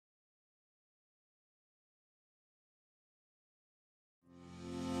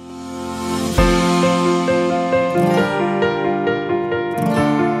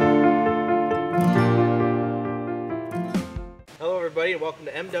welcome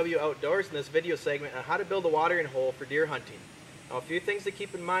to MW Outdoors in this video segment on how to build a watering hole for deer hunting. Now, a few things to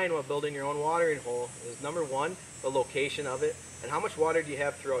keep in mind while building your own watering hole is number one, the location of it and how much water do you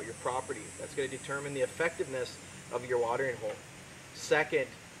have throughout your property. That's going to determine the effectiveness of your watering hole. Second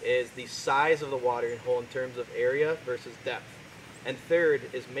is the size of the watering hole in terms of area versus depth. And third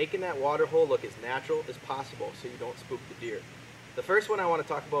is making that water hole look as natural as possible so you don't spook the deer. The first one I want to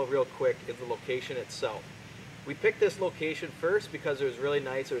talk about real quick is the location itself. We picked this location first because it was really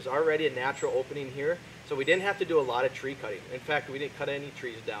nice. There was already a natural opening here, so we didn't have to do a lot of tree cutting. In fact, we didn't cut any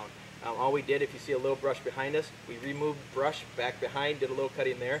trees down. All we did, if you see a little brush behind us, we removed brush back behind, did a little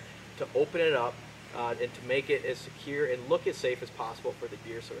cutting there to open it up and to make it as secure and look as safe as possible for the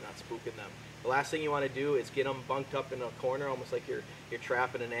deer so we're not spooking them. The last thing you want to do is get them bunked up in a corner almost like you're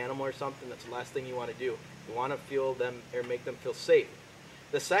trapping an animal or something. That's the last thing you want to do. You want to feel them or make them feel safe.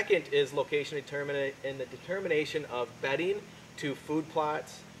 The second is location and the determination of bedding to food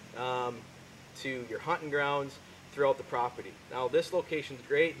plots to your hunting grounds throughout the property. Now this location is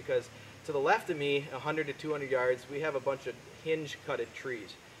great because to the left of me, 100 to 200 yards, we have a bunch of hinge cutted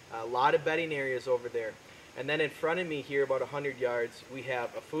trees. A lot of bedding areas over there. And then in front of me here, about 100 yards, we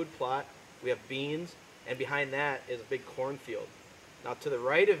have a food plot, we have beans, and behind that is a big cornfield. Now to the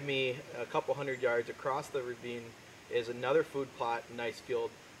right of me, a couple hundred yards across the ravine, is another food plot, nice field,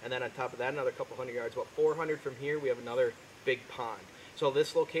 and then on top of that another couple hundred yards, about 400 from here, we have another big pond. So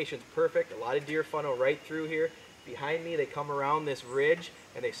this location's perfect. A lot of deer funnel right through here. Behind me, they come around this ridge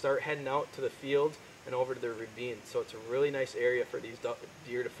and they start heading out to the fields and over to the ravine. So it's a really nice area for these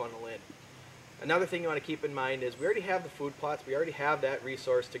deer to funnel in. Another thing you want to keep in mind is we already have the food plots. We already have that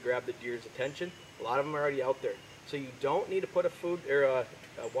resource to grab the deer's attention. A lot of them are already out there. So you don't need to put a food or a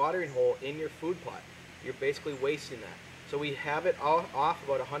watering hole in your food plot. You're basically wasting that. So we have it all off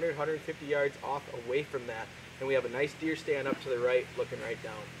about 100, 150 yards off away from that, and we have a nice deer stand up to the right, looking right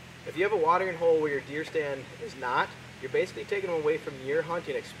down. If you have a watering hole where your deer stand is not, you're basically taking them away from your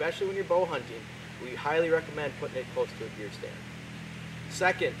hunting, especially when you're bow hunting. We highly recommend putting it close to a deer stand.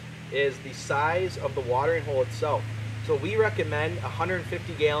 Second is the size of the watering hole itself. So we recommend a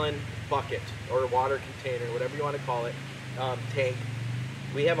 150-gallon bucket or water container, whatever you want to call it, tank.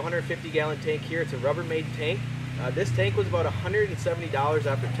 We have a 150-gallon tank here. It's a Rubbermaid tank. This tank was about $170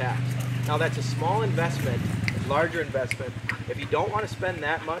 after tax. Now that's a small investment, a larger investment. If you don't want to spend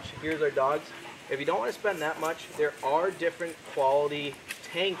that much, here's our dogs. If you don't want to spend that much, there are different quality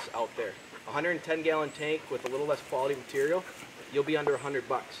tanks out there. A 110-gallon tank with a little less quality material, you'll be under $100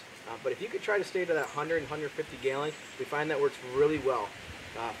 bucks. But if you could try to stay to that 100 and 150 gallon, we find that works really well.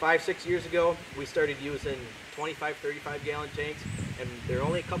 5-6 years ago, we started using 25, 35-gallon tanks, and they're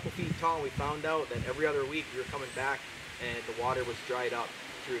only a couple feet tall. We found out that every other week we were coming back and the water was dried up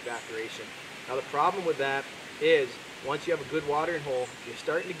through evaporation. Now the problem with that is once you have a good watering hole, you're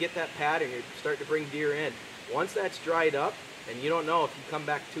starting to get that pattern, you're starting to bring deer in. Once that's dried up, and you don't know if you come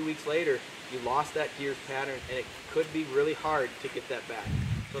back 2 weeks later, you lost that deer's pattern, and it could be really hard to get that back.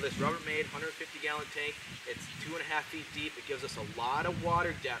 So this Rubbermaid 150-gallon tank, it's 2.5 feet deep. It gives us a lot of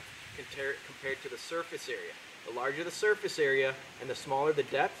water depth compared to the surface area. The larger the surface area and the smaller the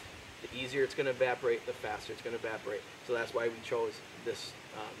depth, the easier it's going to evaporate, the faster it's going to evaporate. So that's why we chose this,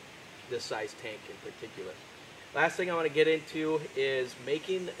 this size tank in particular. Last thing I want to get into is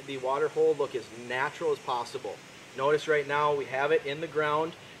making the water hole look as natural as possible. Notice right now we have it in the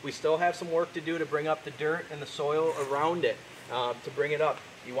ground. We still have some work to do to bring up the dirt and the soil around it to bring it up.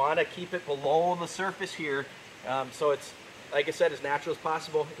 You want to keep it below the surface here so it's, like I said, as natural as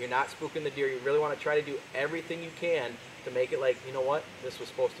possible. You're not spooking the deer. You really want to try to do everything you can to make it like, you know what, this was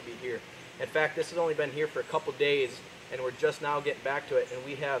supposed to be here. In fact, this has only been here for a couple days and we're just now getting back to it, and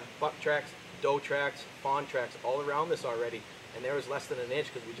we have buck tracks, doe tracks, fawn tracks all around this already, and there was less than an inch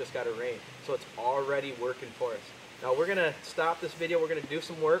because we just got a rain. So it's already working for us. Now we're going to stop this video. We're going to do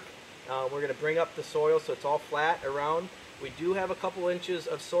some work. We're going to bring up the soil so it's all flat around. We do have a couple inches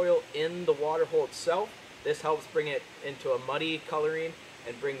of soil in the water hole itself. This helps bring it into a muddy coloring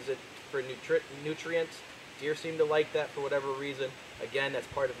and brings it for nutrients. Deer seem to like that for whatever reason. Again, that's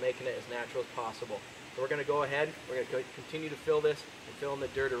part of making it as natural as possible. So we're going to go ahead, we're going to continue to fill this and fill in the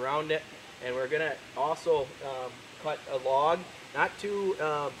dirt around it. And we're going to also cut a log, not too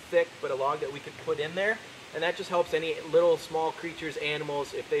thick, but a log that we can put in there. And that just helps any little small creatures,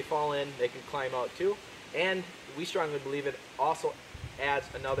 animals, if they fall in, they can climb out too. And we strongly believe it also adds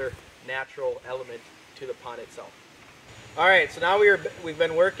another natural element to the pond itself. Alright, so now we've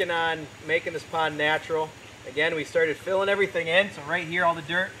been working on making this pond natural. Again, we started filling everything in. So right here, all the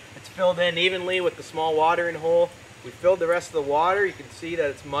dirt, it's filled in evenly with the small watering hole. We filled the rest of the water. You can see that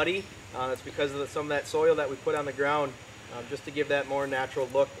it's muddy. That's because of some of that soil that we put on the ground. just to give that more natural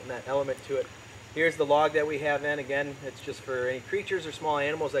look and that element to it. Here's the log that we have in. Again, it's just for any creatures or small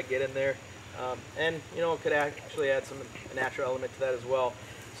animals that get in there. And you know, it could actually add some natural element to that as well.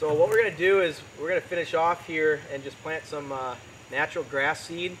 So what we're going to do is we're going to finish off here and just plant some natural grass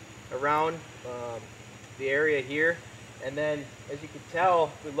seed around the area here. And then, as you can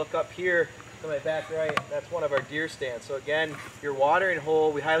tell, if we look up here to my back right, that's one of our deer stands. So again, your watering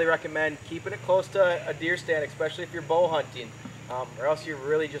hole, we highly recommend keeping it close to a deer stand, especially if you're bow hunting, or else you're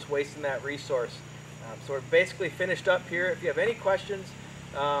really just wasting that resource. So we're basically finished up here. If you have any questions,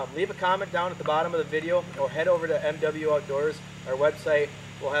 leave a comment down at the bottom of the video, or head over to MW Outdoors, our website.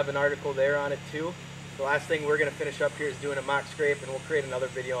 We'll have an article there on it too. The last thing we're going to finish up here is doing a mock scrape, and we'll create another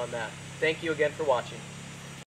video on that. Thank you again for watching.